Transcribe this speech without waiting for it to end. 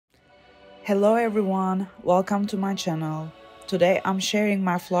Hello everyone, welcome to my channel. Today I'm sharing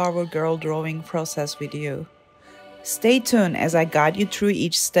my flower girl drawing process with you. Stay tuned as I guide you through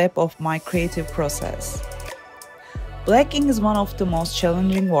each step of my creative process. Black ink is one of the most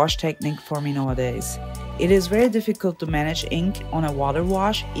challenging wash techniques for me nowadays. It is very difficult to manage ink on a water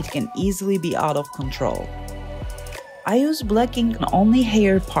wash, it can easily be out of control. I use black ink on only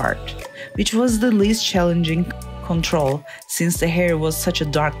hair part, which was the least challenging control since the hair was such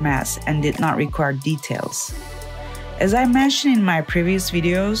a dark mess and did not require details. As I mentioned in my previous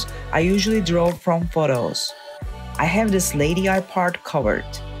videos, I usually draw from photos. I have this lady eye part covered,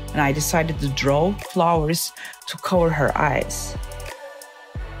 and I decided to draw flowers to cover her eyes.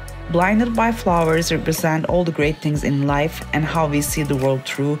 Blinded by flowers represent all the great things in life and how we see the world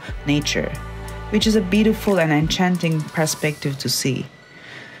through nature, which is a beautiful and enchanting perspective to see.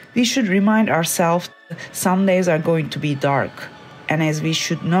 We should remind ourselves some days are going to be dark, and as we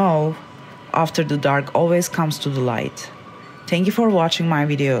should know, after the dark always comes to the light. Thank you for watching my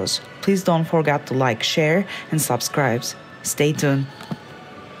videos. Please don't forget to like, share, and subscribe. Stay tuned.